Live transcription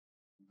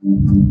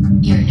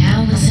You're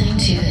now listening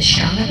to the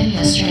Stronger Than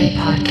Yesterday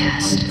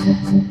podcast.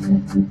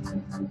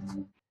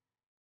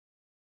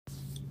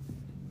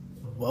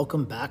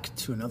 Welcome back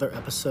to another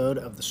episode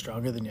of the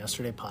Stronger Than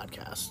Yesterday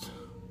podcast.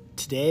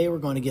 Today we're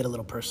going to get a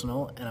little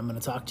personal, and I'm going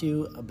to talk to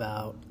you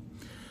about,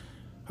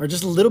 or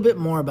just a little bit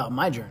more about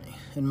my journey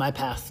and my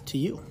path to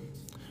you.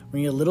 We're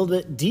going to get a little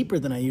bit deeper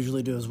than I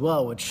usually do as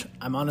well, which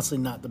I'm honestly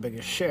not the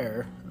biggest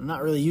sharer. I'm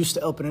not really used to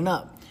opening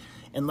up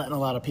and letting a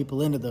lot of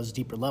people into those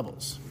deeper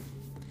levels.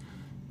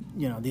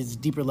 You know, these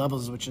deeper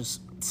levels, which is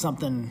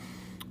something,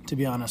 to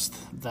be honest,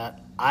 that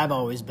I've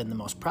always been the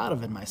most proud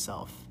of in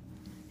myself.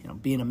 You know,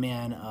 being a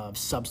man of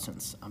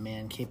substance, a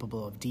man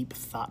capable of deep,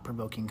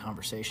 thought-provoking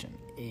conversation,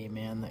 a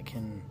man that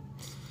can,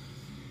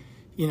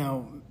 you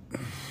know,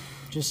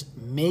 just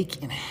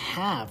make and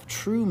have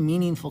true,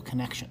 meaningful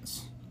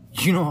connections.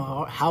 You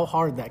know how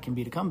hard that can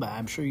be to come by,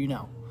 I'm sure you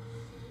know.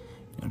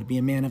 You know, to be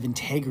a man of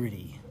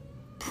integrity,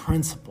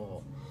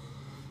 principle,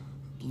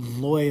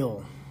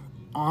 loyal,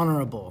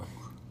 honorable.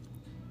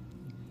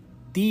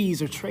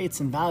 These are traits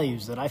and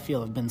values that I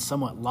feel have been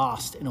somewhat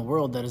lost in a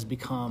world that has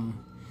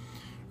become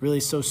really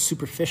so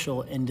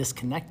superficial and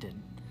disconnected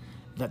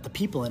that the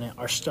people in it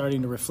are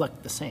starting to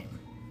reflect the same.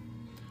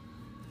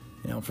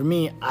 You know, for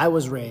me, I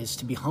was raised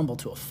to be humble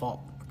to a fault.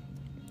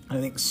 I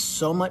think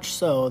so much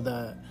so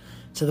that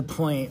to the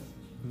point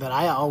that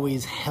I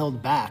always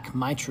held back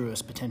my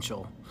truest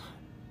potential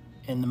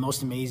and the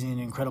most amazing and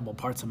incredible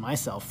parts of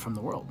myself from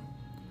the world.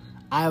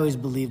 I always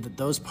believed that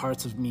those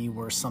parts of me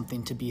were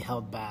something to be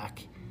held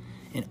back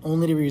and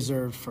only to be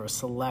reserved for a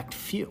select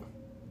few.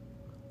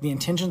 The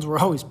intentions were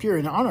always pure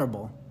and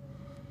honorable,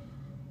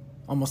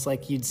 almost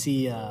like you'd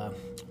see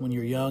when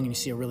you're young and you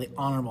see a really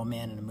honorable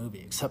man in a movie,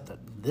 except that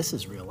this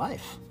is real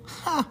life.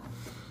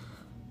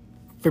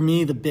 For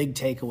me, the big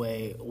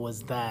takeaway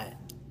was that,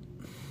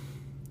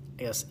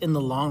 I guess, in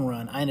the long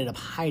run, I ended up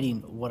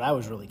hiding what I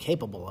was really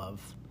capable of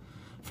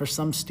for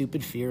some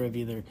stupid fear of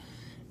either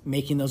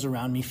making those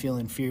around me feel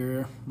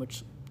inferior,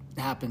 which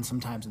happens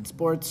sometimes in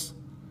sports,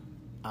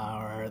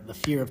 or the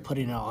fear of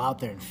putting it all out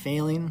there and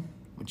failing,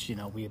 which, you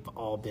know, we've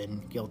all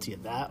been guilty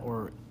of that,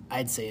 or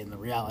I'd say in the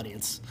reality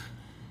it's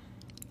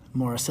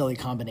more a silly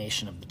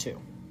combination of the two.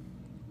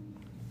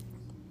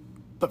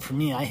 But for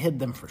me, I hid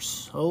them for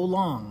so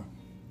long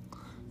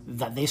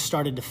that they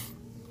started to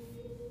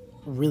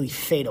really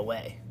fade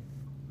away.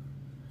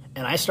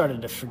 And I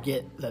started to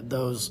forget that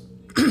those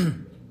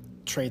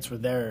traits were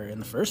there in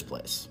the first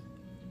place.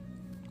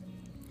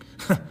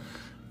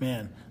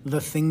 Man,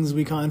 the things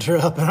we conjure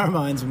up in our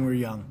minds when we're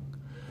young.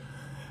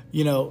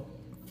 You know,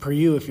 for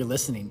you, if you're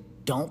listening,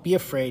 don't be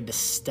afraid to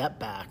step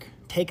back.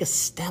 Take a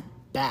step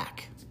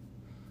back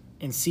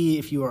and see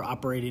if you are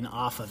operating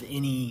off of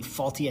any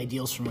faulty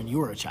ideals from when you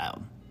were a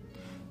child.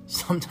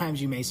 Sometimes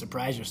you may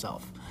surprise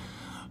yourself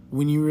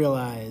when you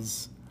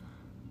realize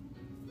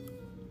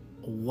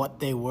what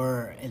they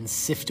were and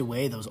sift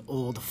away those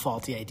old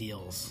faulty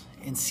ideals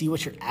and see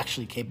what you're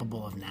actually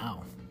capable of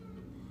now.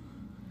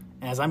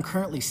 And as I'm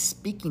currently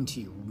speaking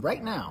to you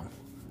right now,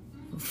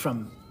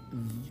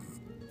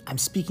 I'm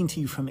speaking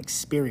to you from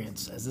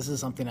experience, as this is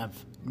something I've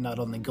not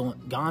only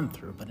gone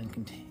through, but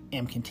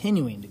am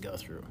continuing to go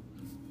through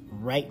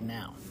right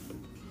now.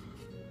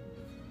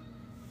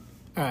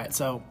 All right,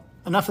 so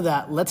enough of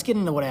that. Let's get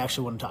into what I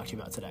actually want to talk to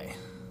you about today.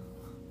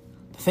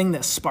 The thing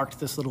that sparked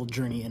this little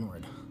journey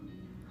inward.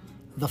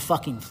 The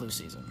fucking flu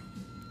season.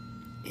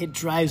 It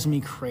drives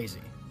me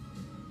crazy.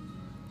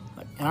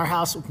 Like, in our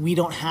house, we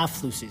don't have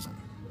flu season.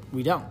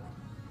 We don't.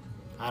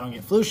 I don't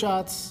get flu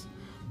shots.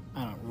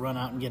 I don't run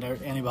out and get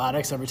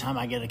antibiotics every time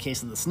I get a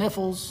case of the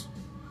sniffles.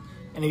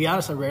 And to be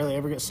honest, I rarely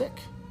ever get sick.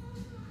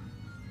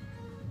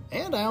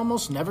 And I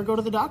almost never go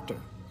to the doctor.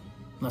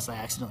 Unless I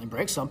accidentally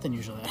break something.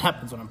 Usually that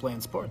happens when I'm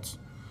playing sports.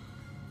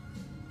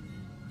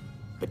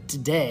 But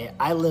today,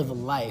 I live a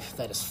life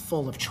that is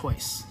full of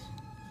choice.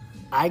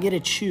 I get to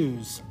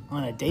choose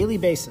on a daily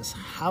basis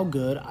how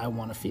good I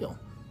want to feel.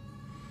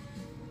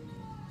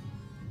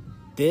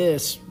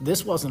 This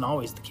wasn't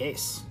always the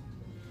case.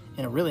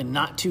 In a really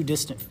not too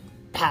distant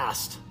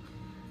past,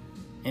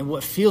 and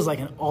what feels like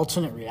an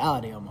alternate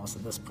reality almost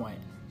at this point,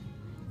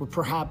 where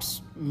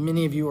perhaps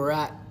many of you are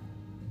at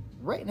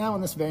right now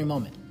in this very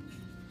moment.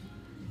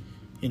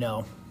 You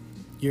know,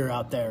 you're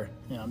out there,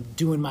 you know,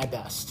 doing my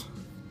best,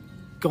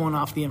 going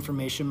off the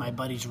information my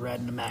buddies read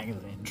in a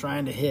magazine,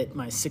 trying to hit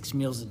my 6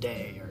 meals a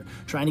day, or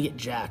trying to get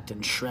jacked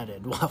and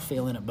shredded while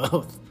failing at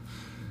both.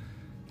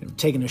 You know,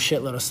 taking a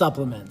shitload of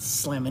supplements,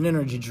 slamming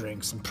energy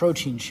drinks and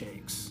protein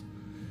shakes,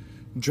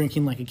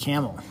 drinking like a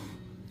camel.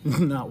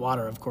 Not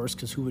water, of course,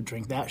 because who would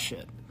drink that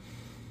shit?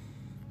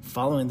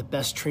 Following the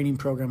best training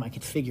program I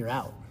could figure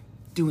out.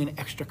 Doing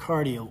extra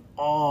cardio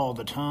all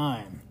the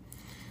time.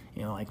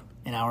 You know, like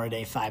an hour a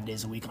day, 5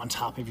 days a week on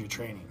top of your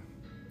training.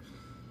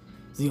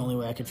 It's the only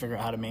way I could figure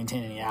out how to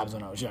maintain any abs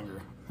when I was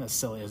younger. As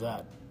silly as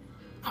that.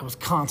 I was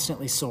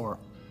constantly sore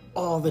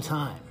all the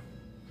time.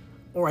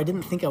 Or I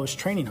didn't think I was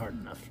training hard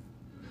enough.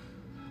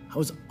 I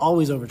was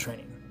always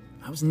overtraining.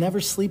 I was never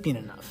sleeping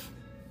enough.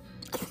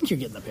 I think you're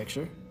getting the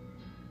picture.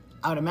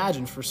 I would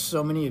imagine for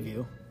so many of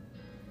you,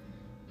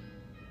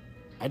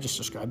 I just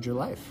described your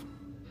life.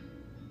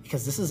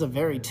 Because this is a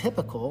very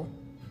typical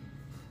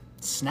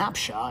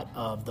snapshot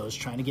of those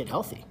trying to get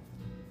healthy.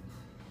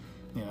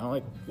 You know,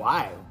 like,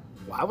 why?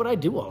 Why would I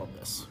do all of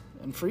this?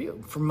 And for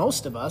you, for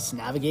most of us,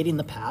 navigating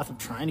the path of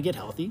trying to get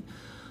healthy,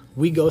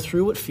 we go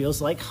through what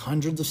feels like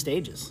hundreds of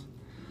stages.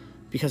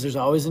 Because there's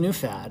always a new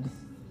fad,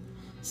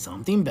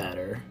 something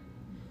better,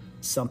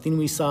 something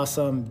we saw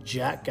some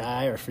jack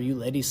guy, or for you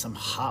ladies, some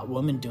hot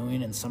woman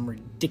doing, and some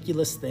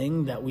ridiculous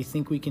thing that we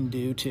think we can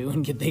do too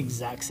and get the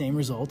exact same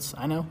results.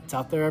 I know, it's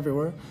out there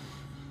everywhere.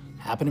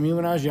 Happened to me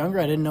when I was younger.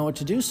 I didn't know what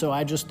to do, so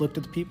I just looked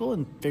at the people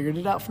and figured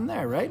it out from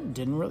there, right? It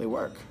didn't really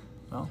work.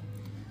 Well,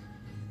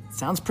 it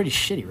sounds pretty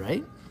shitty,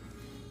 right?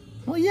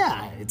 Well,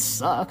 yeah, it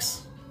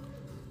sucks,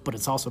 but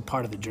it's also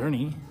part of the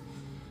journey,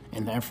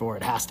 and therefore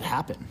it has to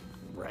happen,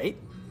 right?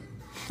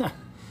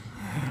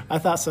 I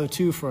thought so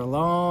too for a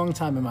long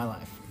time in my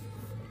life.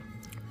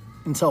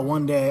 Until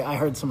one day I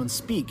heard someone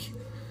speak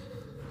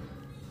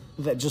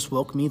that just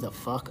woke me the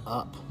fuck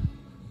up.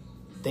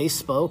 They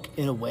spoke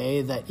in a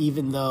way that,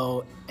 even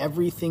though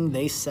everything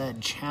they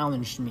said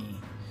challenged me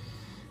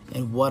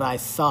in what I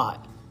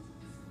thought,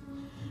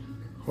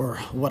 or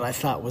what I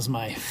thought was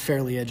my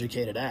fairly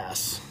educated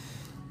ass,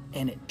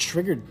 and it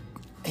triggered,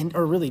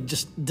 or really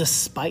just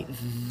despite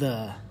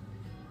the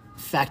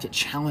fact it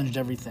challenged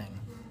everything,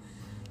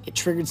 it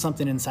triggered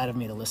something inside of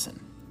me to listen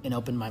and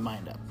open my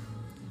mind up.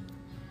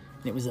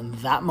 And it was in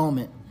that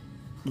moment,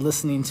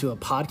 listening to a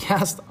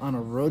podcast on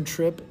a road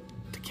trip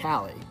to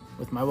Cali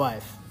with my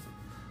wife,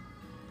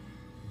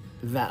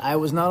 that I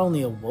was not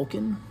only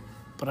awoken,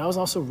 but I was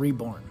also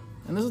reborn.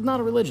 And this is not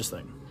a religious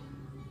thing.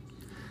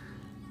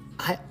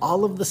 I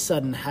all of a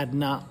sudden had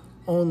not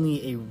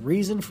only a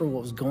reason for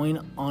what was going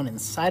on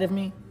inside of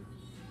me,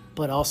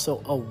 but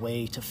also a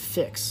way to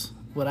fix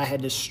what I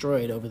had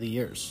destroyed over the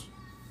years.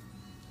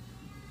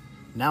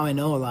 Now I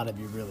know a lot of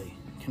you really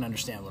can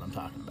understand what I'm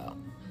talking about.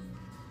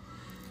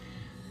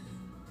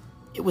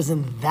 It was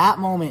in that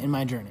moment in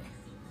my journey,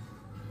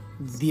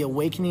 the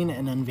awakening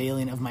and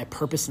unveiling of my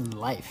purpose in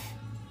life.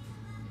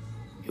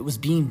 It was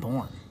being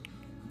born,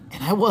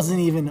 and I wasn't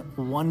even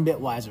one bit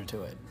wiser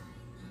to it.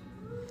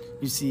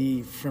 You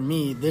see, for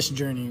me, this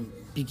journey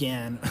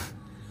began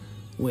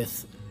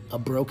with a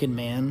broken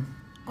man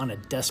on a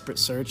desperate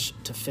search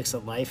to fix a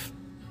life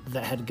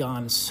that had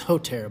gone so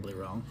terribly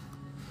wrong.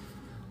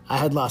 I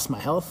had lost my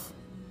health,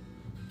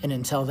 and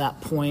until that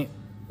point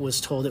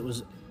was told it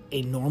was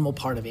a normal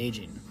part of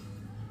aging.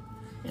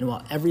 And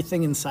while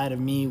everything inside of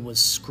me was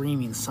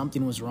screaming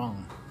something was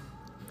wrong,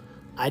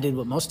 I did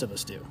what most of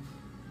us do.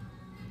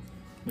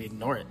 We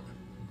ignore it.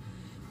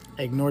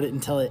 I ignored it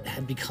until it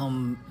had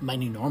become my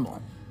new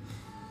normal.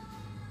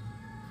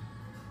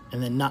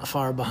 And then not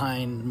far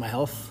behind my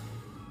health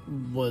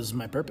was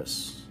my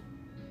purpose.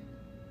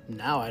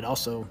 Now I'd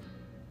also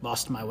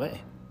lost my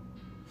way.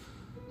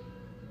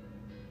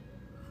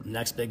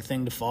 Next big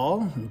thing to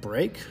fall and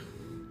break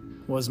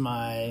was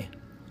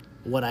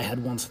what I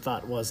had once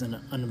thought was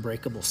an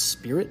unbreakable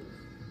spirit.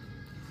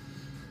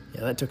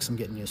 Yeah, that took some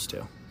getting used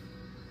to.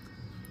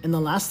 And the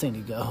last thing to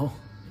go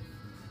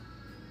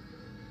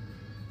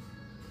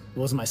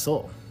was my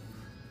soul.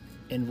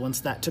 And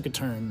once that took a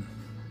turn,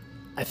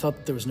 I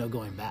felt there was no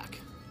going back.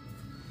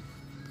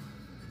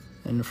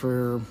 And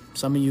for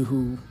some of you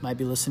who might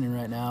be listening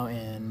right now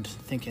and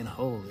thinking,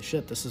 holy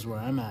shit, this is where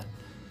I'm at,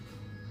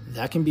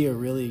 that can be a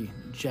really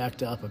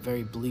jacked up, a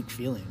very bleak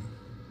feeling.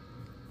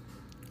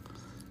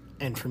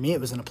 And for me,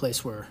 it was in a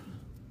place where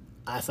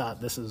I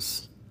thought this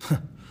is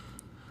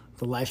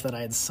the life that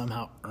I had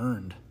somehow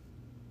earned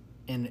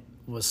and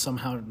was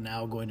somehow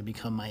now going to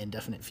become my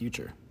indefinite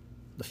future,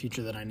 the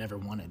future that I never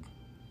wanted,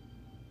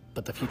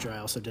 but the future I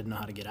also didn't know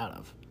how to get out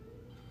of.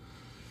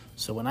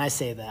 So when I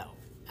say that,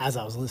 as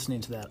I was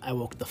listening to that, I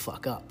woke the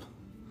fuck up.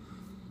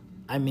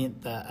 I mean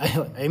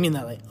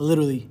that like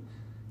literally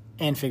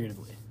and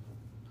figuratively.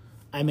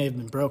 I may have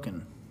been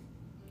broken,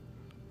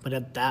 but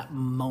at that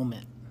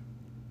moment,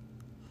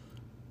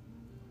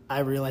 I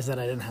realized that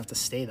I didn't have to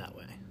stay that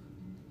way.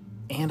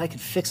 And I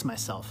could fix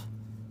myself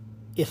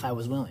if I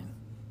was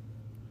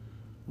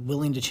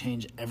willing to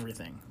change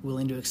everything,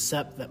 willing to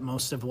accept that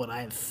most of what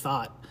I had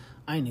thought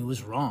I knew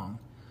was wrong,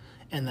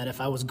 and that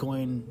if I was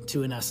going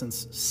to, in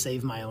essence,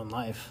 save my own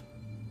life,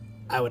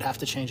 I would have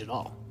to change it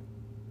all.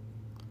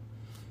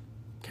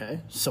 Okay,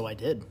 so I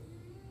did.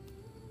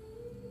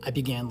 I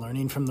began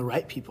learning from the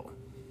right people.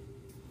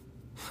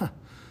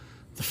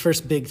 The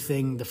first big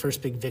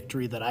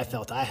victory that I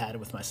felt I had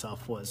with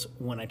myself was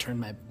when I turned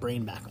my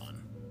brain back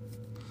on.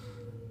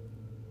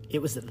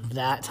 It was at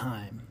that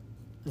time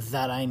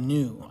that I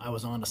knew I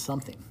was onto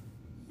something.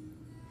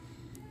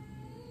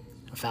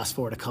 Fast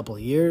forward a couple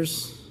of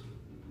years,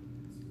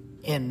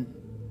 and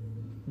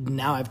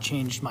now I've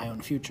changed my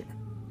own future.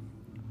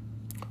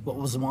 What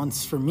was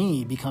once for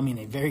me becoming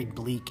a very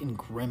bleak and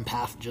grim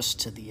path just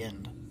to the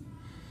end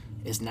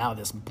is now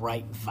this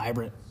bright,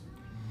 vibrant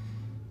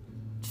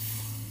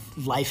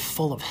life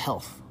full of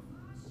health.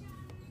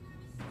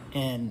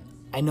 And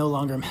I no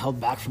longer am held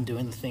back from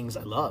doing the things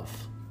I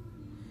love,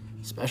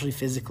 especially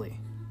physically.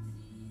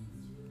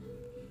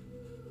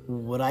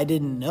 What I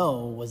didn't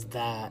know was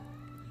that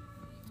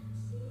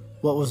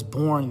what was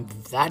born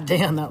that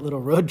day on that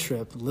little road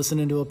trip,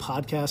 listening to a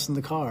podcast in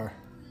the car,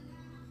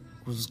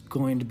 was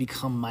going to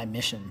become my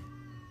mission,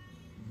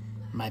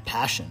 my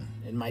passion,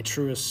 and my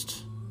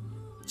truest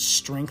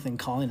strength and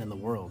calling in the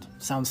world.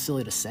 Sounds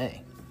silly to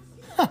say.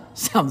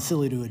 Sounds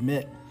silly to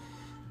admit.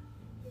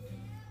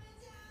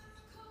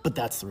 But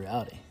that's the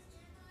reality.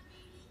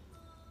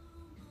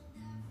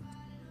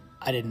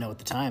 I didn't know at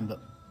the time,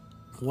 but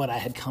what I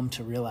had come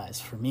to realize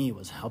for me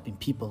was helping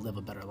people live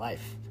a better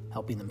life,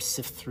 helping them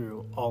sift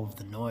through all of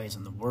the noise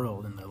in the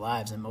world, in their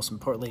lives, and most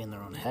importantly, in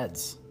their own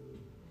heads,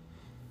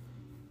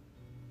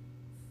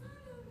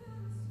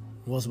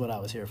 was what I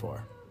was here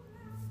for.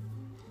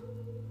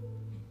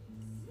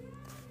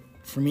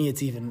 For me,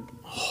 it's even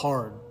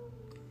hard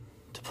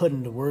to put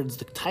into words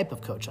the type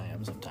of coach I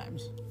am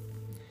sometimes,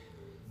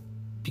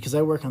 because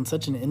I work on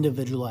such an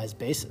individualized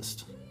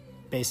basis,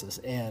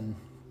 and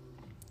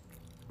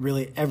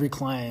really every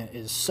client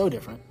is so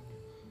different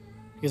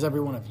because every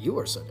one of you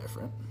are so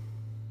different.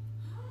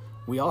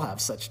 We all have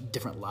such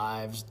different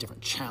lives,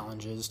 different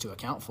challenges to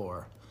account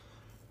for.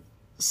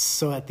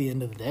 So at the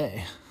end of the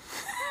day,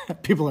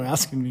 people are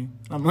asking me,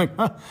 I'm like,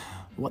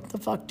 what the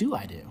fuck do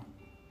I do?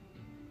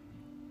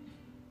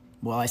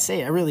 Well, I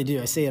really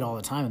do. I say it all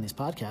the time in these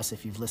podcasts,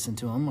 if you've listened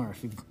to them or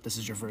if this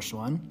is your first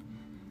one.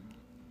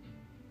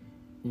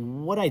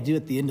 What I do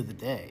at the end of the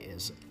day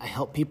is I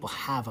help people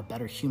have a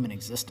better human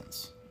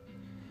existence.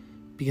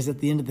 Because at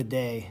the end of the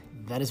day,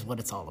 that is what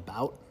it's all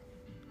about.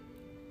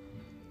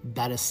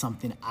 That is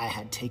something I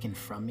had taken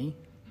from me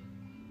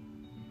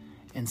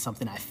and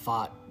something I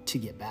fought to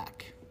get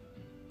back.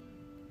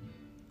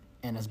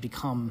 And has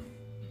become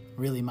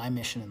really my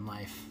mission in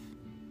life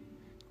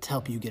to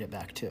help you get it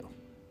back too.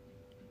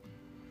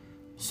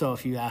 So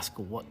if you ask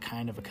what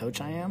kind of a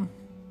coach I am,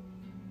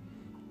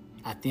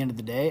 at the end of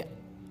the day,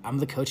 I'm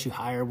the coach you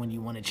hire when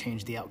you want to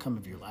change the outcome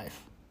of your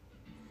life.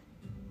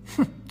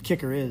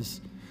 Kicker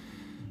is,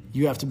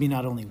 you have to be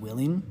not only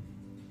willing,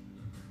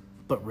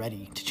 but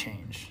ready to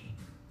change.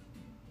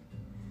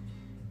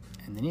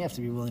 And then you have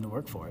to be willing to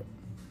work for it.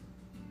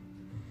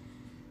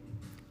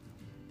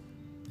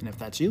 And if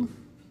that's you,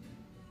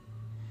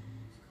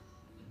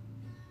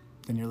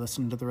 then you're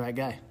listening to the right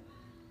guy.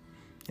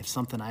 If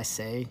something I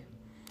say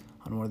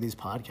on one of these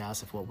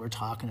podcasts, if what we're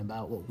talking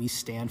about, what we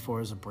stand for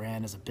as a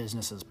brand, as a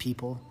business, as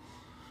people,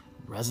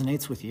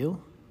 resonates with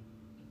you,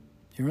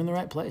 you're in the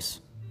right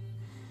place.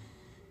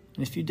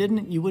 And if you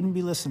didn't, you wouldn't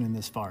be listening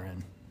this far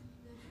in.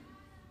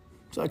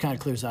 So it kind of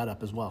clears that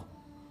up as well.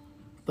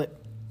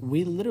 But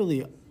we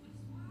literally,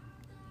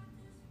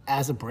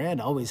 as a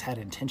brand, always had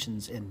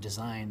intentions and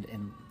designed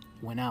and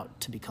went out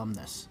to become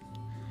this.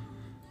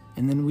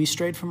 And then we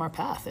strayed from our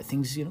path. That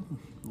things,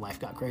 life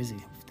got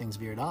crazy. Things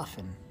veered off,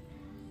 and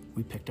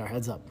we picked our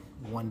heads up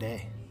one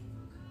day.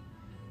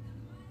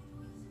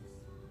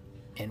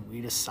 And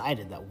we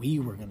decided that we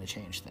were going to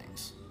change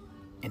things.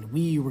 And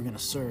we were going to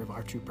serve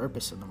our true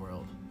purpose in the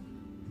world.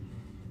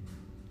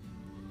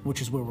 Which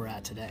is where we're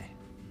at today.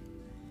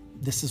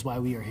 This is why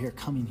we are here,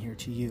 coming here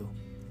to you.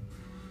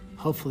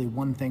 Hopefully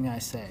one thing I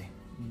say,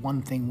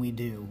 one thing we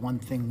do, one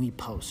thing we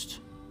post,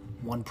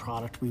 one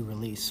product we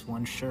release,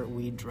 one shirt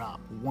we drop,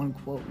 one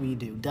quote we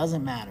do,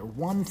 doesn't matter.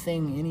 One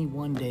thing any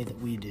one day that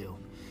we do,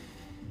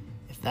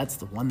 if that's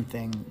the one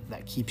thing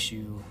that keeps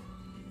you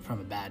from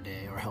a bad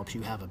day or helps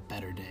you have a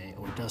better day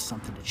or does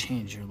something to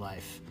change your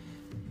life,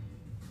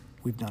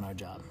 we've done our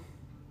job.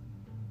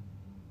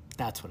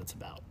 That's what it's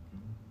about.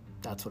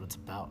 That's what it's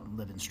about,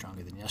 living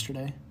stronger than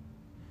yesterday.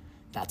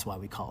 That's why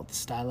we call it the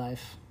Style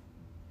Life.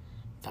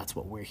 That's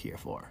what we're here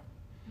for.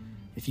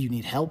 If you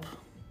need help,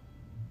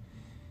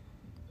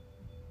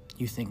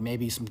 you think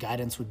maybe some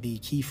guidance would be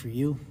key for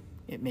you,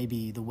 it may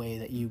be the way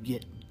that you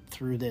get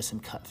through this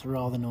and cut through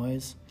all the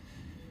noise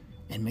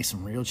and make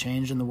some real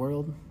change in the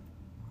world,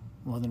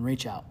 well, then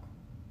reach out.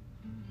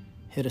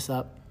 Hit us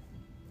up,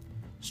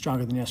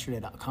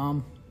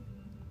 strongerthanyesterday.com.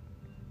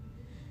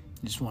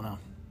 You just want to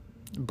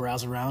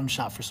browse around,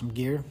 shop for some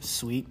gear.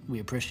 Sweet. We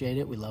appreciate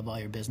it. We love all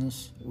your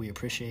business. We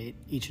appreciate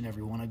each and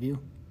every one of you.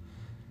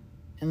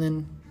 And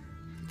then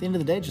at the end of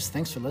the day, just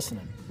thanks for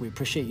listening. We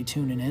appreciate you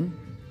tuning in.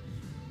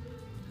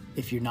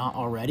 If you're not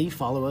already,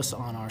 follow us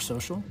on our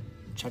social.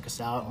 Check us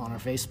out on our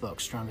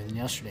Facebook, Stronger Than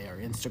Yesterday, our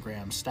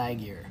Instagram,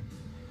 Stygear.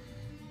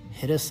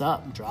 Hit us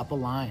up, drop a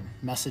line,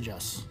 message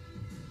us.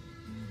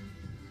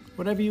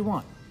 Whatever you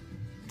want.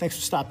 Thanks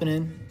for stopping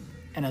in.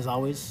 And as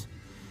always,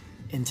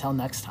 until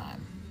next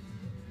time,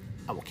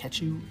 I will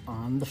catch you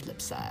on the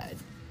flip side.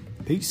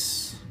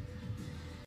 Peace.